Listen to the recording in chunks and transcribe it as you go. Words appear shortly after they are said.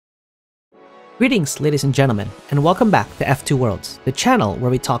Greetings, ladies and gentlemen, and welcome back to F2 Worlds, the channel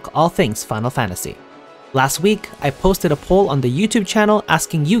where we talk all things Final Fantasy. Last week, I posted a poll on the YouTube channel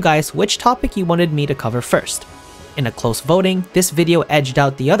asking you guys which topic you wanted me to cover first. In a close voting, this video edged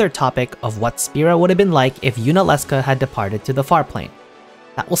out the other topic of what Spira would have been like if Yunalesca had departed to the far plane.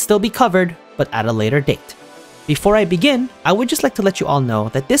 That will still be covered, but at a later date. Before I begin, I would just like to let you all know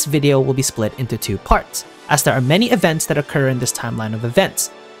that this video will be split into two parts, as there are many events that occur in this timeline of events.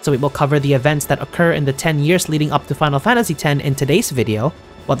 So it will cover the events that occur in the 10 years leading up to Final Fantasy X in today's video,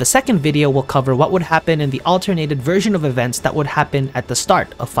 while the second video will cover what would happen in the alternated version of events that would happen at the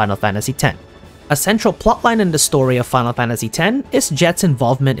start of Final Fantasy X. A central plotline in the story of Final Fantasy X is Jecht's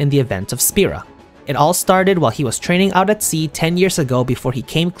involvement in the event of Spira. It all started while he was training out at sea 10 years ago before he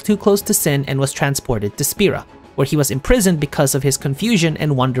came too close to Sin and was transported to Spira, where he was imprisoned because of his confusion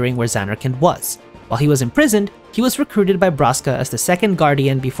and wondering where Zanarkand was. While he was imprisoned, he was recruited by Braska as the second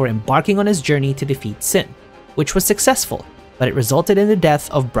guardian before embarking on his journey to defeat Sin, which was successful, but it resulted in the death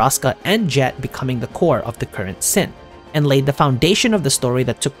of Braska and Jecht becoming the core of the current Sin, and laid the foundation of the story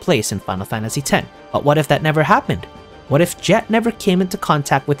that took place in Final Fantasy X. But what if that never happened? What if Jecht never came into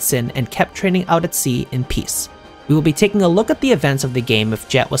contact with Sin and kept training out at sea in peace? We will be taking a look at the events of the game if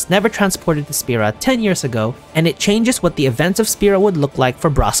Jecht was never transported to Spira 10 years ago, and it changes what the events of Spira would look like for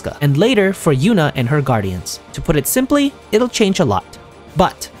Braska, and later for Yuna and her guardians. To put it simply, it'll change a lot.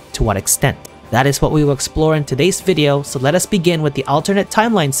 But to what extent? That is what we will explore in today's video, so let us begin with the alternate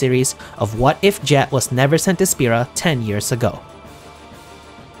timeline series of what if Jecht was never sent to Spira 10 years ago.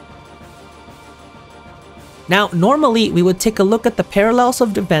 Now, normally we would take a look at the parallels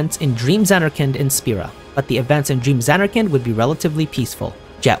of the events in Dream Zanarkand and Spira, but the events in Dream Zanarkand would be relatively peaceful.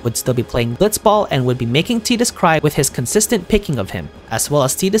 Jecht would still be playing Blitzball and would be making Tidus cry with his consistent picking of him, as well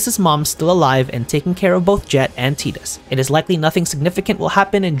as Tidus' mom still alive and taking care of both Jecht and Tidus. It is likely nothing significant will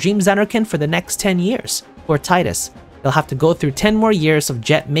happen in Dream Zanarkand for the next 10 years. For Tidus, he'll have to go through 10 more years of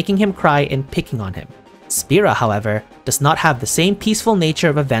Jecht making him cry and picking on him. Spira, however, does not have the same peaceful nature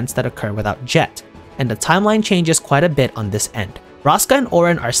of events that occur without Jecht, and the timeline changes quite a bit on this end. Braska and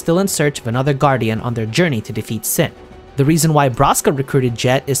Auron are still in search of another guardian on their journey to defeat Sin. The reason why Braska recruited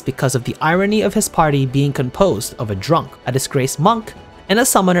Jecht is because of the irony of his party being composed of a drunk, a disgraced monk, and a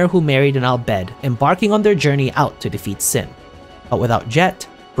summoner who married an Albed, embarking on their journey out to defeat Sin. But without Jecht,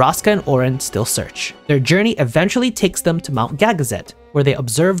 Braska and Auron still search. Their journey eventually takes them to Mount Gagazet, where they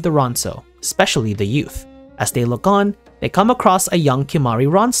observe the Ronso, especially the youth. As they look on, they come across a young Kimahri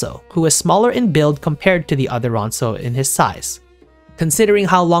Ronso, who is smaller in build compared to the other Ronso in his size. Considering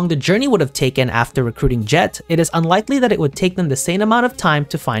how long the journey would have taken after recruiting Jecht, it is unlikely that it would take them the same amount of time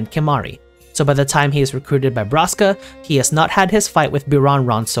to find Kimahri. So by the time he is recruited by Braska, he has not had his fight with Biran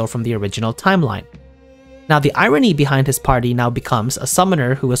Ronso from the original timeline. Now the irony behind his party now becomes a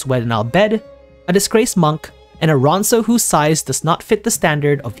summoner who has wed an Albed, a disgraced monk, and a Ronso whose size does not fit the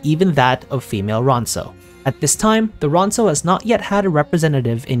standard of even that of female Ronso. At this time, the Ronso has not yet had a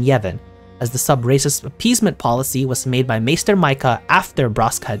representative in Yevon, as the sub-racist appeasement policy was made by Maester Micah after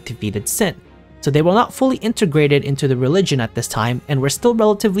Braska had defeated Sin, so they were not fully integrated into the religion at this time and were still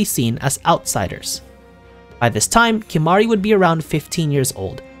relatively seen as outsiders. By this time, Kimahri would be around 15 years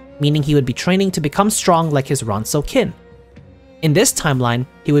old, meaning he would be training to become strong like his Ronso kin. In this timeline,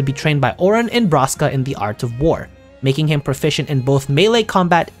 he would be trained by Auron and Braska in the art of war, making him proficient in both melee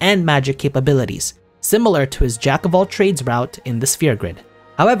combat and magic capabilities, similar to his jack-of-all-trades route in the Sphere Grid.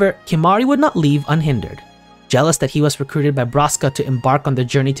 However, Kimahri would not leave unhindered. Jealous that he was recruited by Braska to embark on the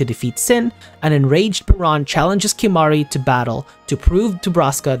journey to defeat Sin, an enraged Biran challenges Kimahri to battle to prove to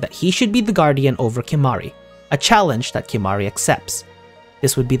Braska that he should be the guardian over Kimahri, a challenge that Kimahri accepts.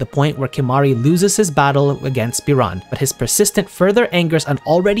 This would be the point where Kimahri loses his battle against Biran, but his persistent further angers an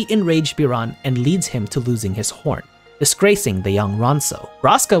already enraged Biran and leads him to losing his horn, disgracing the young Ronso.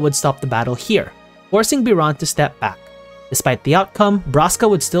 Braska would stop the battle here, forcing Biran to step back. Despite the outcome, Braska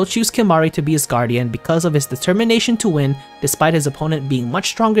would still choose Kimahri to be his guardian because of his determination to win, despite his opponent being much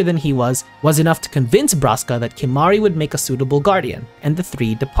stronger than he was enough to convince Braska that Kimahri would make a suitable guardian, and the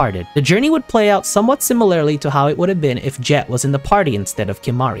three departed. The journey would play out somewhat similarly to how it would have been if Jecht was in the party instead of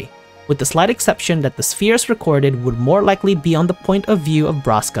Kimahri, with the slight exception that the spheres recorded would more likely be on the point of view of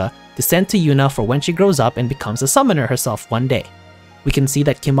Braska to send to Yuna for when she grows up and becomes a summoner herself one day. We can see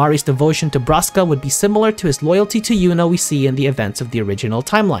that Kimahri's devotion to Braska would be similar to his loyalty to Yuna we see in the events of the original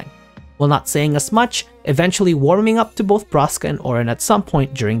timeline, while not saying as much, eventually warming up to both Braska and Auron at some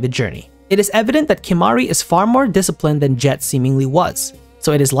point during the journey. It is evident that Kimahri is far more disciplined than Jecht seemingly was,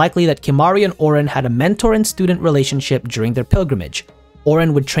 so it is likely that Kimahri and Auron had a mentor and student relationship during their pilgrimage.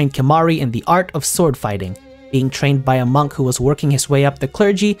 Auron would train Kimahri in the art of sword fighting, Being trained by a monk who was working his way up the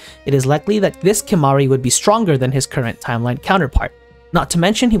clergy, it is likely that this Kimahri would be stronger than his current timeline counterpart. Not to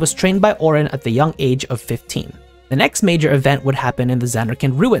mention he was trained by Oren at the young age of 15. The next major event would happen in the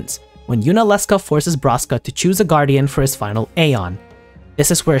Zanarkand ruins, when Yuna Leska forces Braska to choose a guardian for his final Aeon.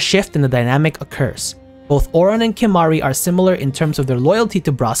 This is where a shift in the dynamic occurs. Both Oren and Kimahri are similar in terms of their loyalty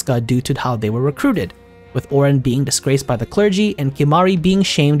to Braska due to how they were recruited, with Oren being disgraced by the clergy and Kimahri being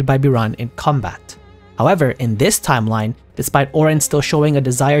shamed by Biran in combat. However, in this timeline, despite Oren still showing a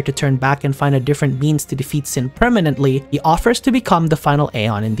desire to turn back and find a different means to defeat Sin permanently, he offers to become the final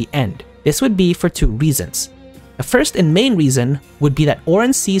Aeon in the end. This would be for two reasons. The first and main reason would be that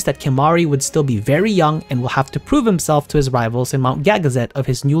Oren sees that Kimahri would still be very young and will have to prove himself to his rivals in Mount Gagazet of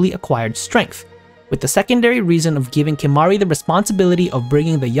his newly acquired strength, with the secondary reason of giving Kimahri the responsibility of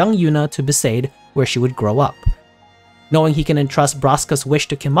bringing the young Yuna to Besaid, where she would grow up. Knowing he can entrust Braska's wish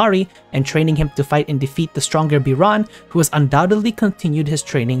to Kimahri and training him to fight and defeat the stronger Biran, who has undoubtedly continued his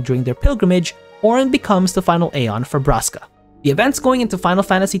training during their pilgrimage, Oren becomes the final Aeon for Braska. The events going into Final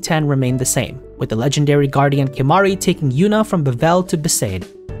Fantasy X remain the same, with the legendary guardian Kimahri taking Yuna from Bavel to Besaid,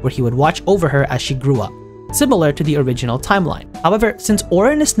 where he would watch over her as she grew up, similar to the original timeline. However, since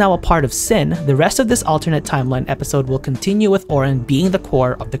Oren is now a part of Sin, the rest of this alternate timeline episode will continue with Oren being the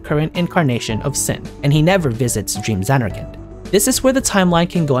core of the current incarnation of Sin, and he never visits Dream Zanarkand. This is where the timeline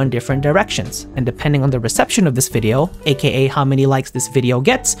can go in different directions, and depending on the reception of this video, aka how many likes this video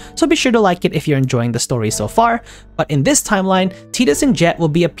gets, so be sure to like it if you're enjoying the story so far, but in this timeline, Tidus and Jecht will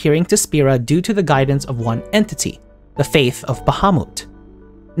be appearing to Spira due to the guidance of one entity, the Faith of Bahamut.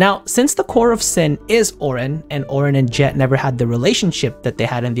 Now, since the core of Sin is Oren, and Oren and Jecht never had the relationship that they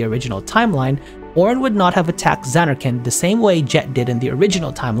had in the original timeline, Oren would not have attacked Zanarkand the same way Jecht did in the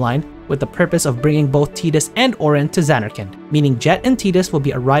original timeline, with the purpose of bringing both Tidus and Oren to Zanarkand, meaning Jecht and Tidus will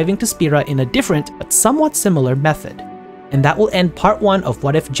be arriving to Spira in a different but somewhat similar method. And that will end part 1 of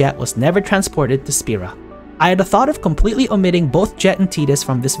What If Jecht Was Never Transported to Spira. I had a thought of completely omitting both Jecht and Tidus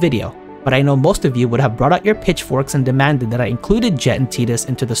from this video, but I know most of you would have brought out your pitchforks and demanded that I included Jecht and Tidus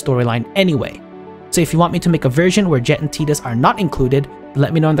into the storyline anyway. So if you want me to make a version where Jecht and Tidus are not included,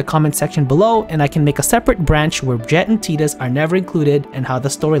 let me know in the comment section below and I can make a separate branch where Jecht and Tidus are never included and how the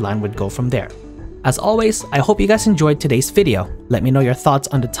storyline would go from there. As always, I hope you guys enjoyed today's video. Let me know your thoughts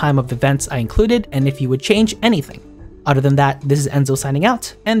on the time of events I included and if you would change anything. Other than that, this is Enzo signing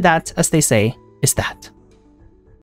out, and that, as they say, is that.